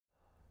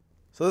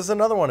So this is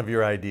another one of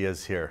your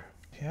ideas here.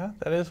 Yeah,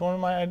 that is one of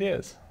my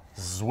ideas.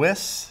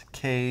 Swiss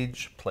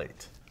cage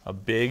plate. A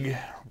big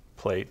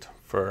plate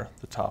for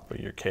the top of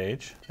your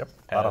cage. Yep,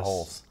 a lot of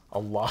holes. A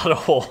lot of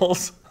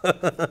holes.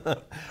 A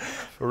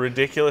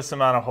ridiculous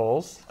amount of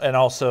holes. And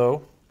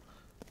also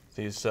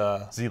these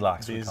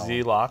Z-locks. These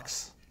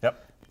Z-locks.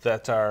 Yep.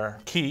 That are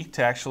key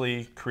to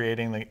actually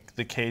creating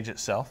the cage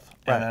itself.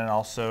 Right. And then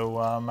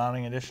also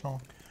mounting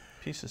additional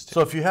pieces to it.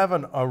 So if you have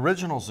an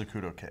original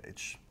Zacuto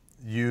cage,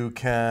 you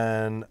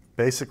can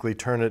basically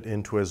turn it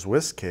into a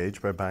Zwiss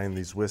cage by buying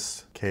the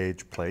Zwiss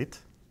cage plate.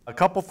 A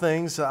couple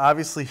things,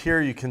 obviously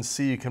here you can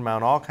see you can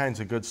mount all kinds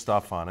of good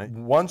stuff on it.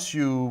 Once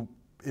you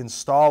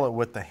install it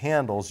with the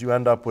handles, you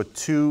end up with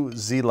two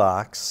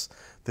Z-locks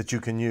that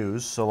you can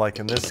use. So like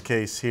in this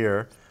case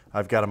here,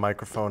 I've got a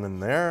microphone in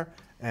there,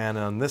 and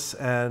on this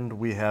end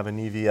we have an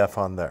EVF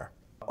on there.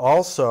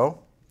 Also,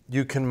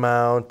 you can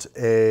mount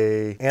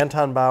a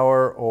Anton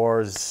Bauer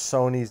or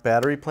Sony's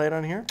battery plate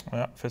on here.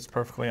 Yeah, fits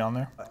perfectly on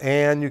there.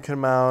 And you can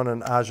mount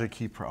an Aja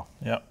Key Pro.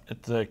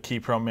 Yep, the Key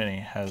Pro Mini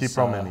has. Key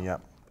Pro Mini,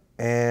 yep.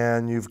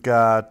 And you've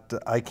got,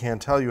 I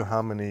can't tell you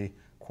how many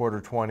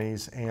quarter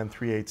 20s and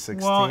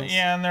 3/8/16s. Well,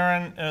 yeah,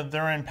 and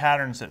they're in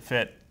patterns that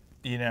fit,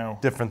 you know.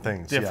 Different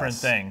things, Different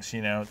things,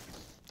 you know.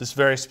 This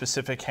very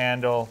specific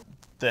handle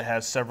that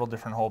has several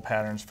different hole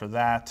patterns for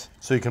that.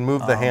 So you can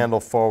move the handle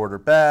forward or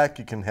back.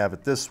 You can have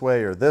it this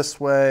way or this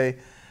way.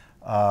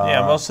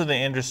 Yeah, most of the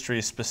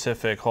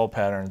industry-specific hole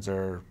patterns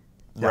are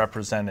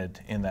represented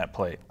in that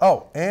plate.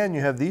 Oh, and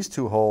you have these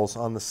two holes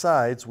on the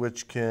sides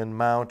which can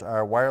mount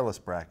our wireless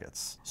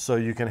brackets. So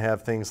you can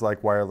have things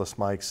like wireless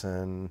mics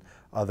and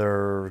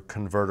other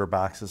converter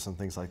boxes and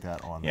things like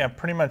that on there. Yeah,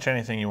 pretty much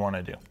anything you want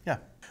to do. Yeah.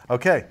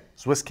 Okay,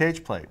 Swiss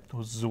cage plate.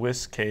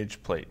 Swiss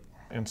cage plate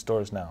in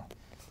stores now.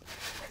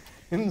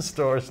 In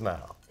stores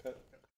now.